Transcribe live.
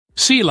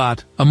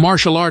Silat, a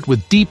martial art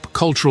with deep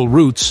cultural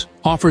roots,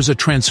 offers a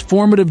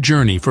transformative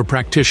journey for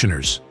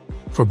practitioners.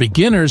 For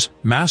beginners,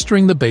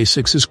 mastering the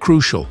basics is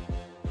crucial.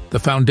 The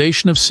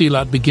foundation of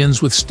Silat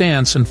begins with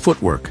stance and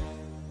footwork.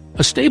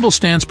 A stable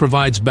stance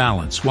provides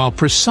balance, while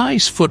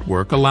precise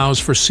footwork allows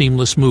for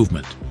seamless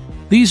movement.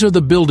 These are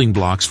the building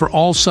blocks for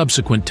all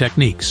subsequent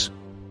techniques.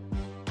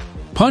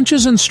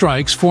 Punches and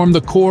strikes form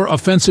the core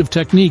offensive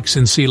techniques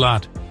in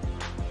Silat.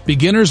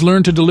 Beginners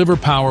learn to deliver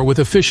power with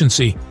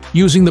efficiency,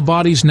 using the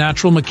body's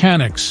natural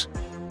mechanics.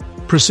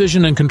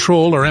 Precision and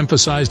control are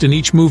emphasized in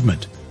each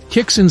movement.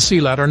 Kicks in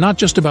Silat are not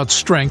just about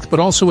strength but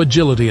also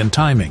agility and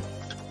timing.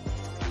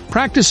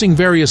 Practicing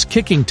various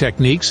kicking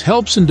techniques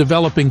helps in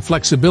developing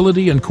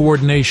flexibility and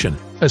coordination,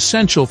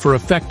 essential for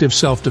effective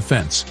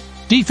self-defense.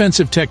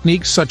 Defensive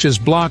techniques such as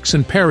blocks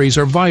and parries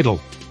are vital.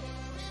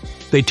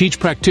 They teach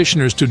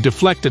practitioners to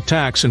deflect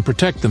attacks and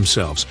protect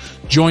themselves.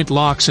 Joint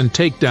locks and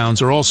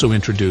takedowns are also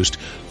introduced,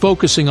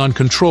 focusing on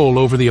control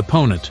over the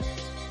opponent.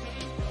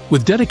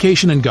 With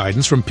dedication and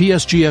guidance from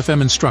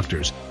PSGFM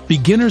instructors,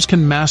 beginners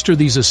can master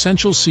these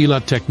essential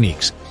Silat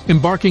techniques,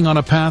 embarking on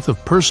a path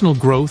of personal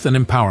growth and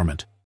empowerment.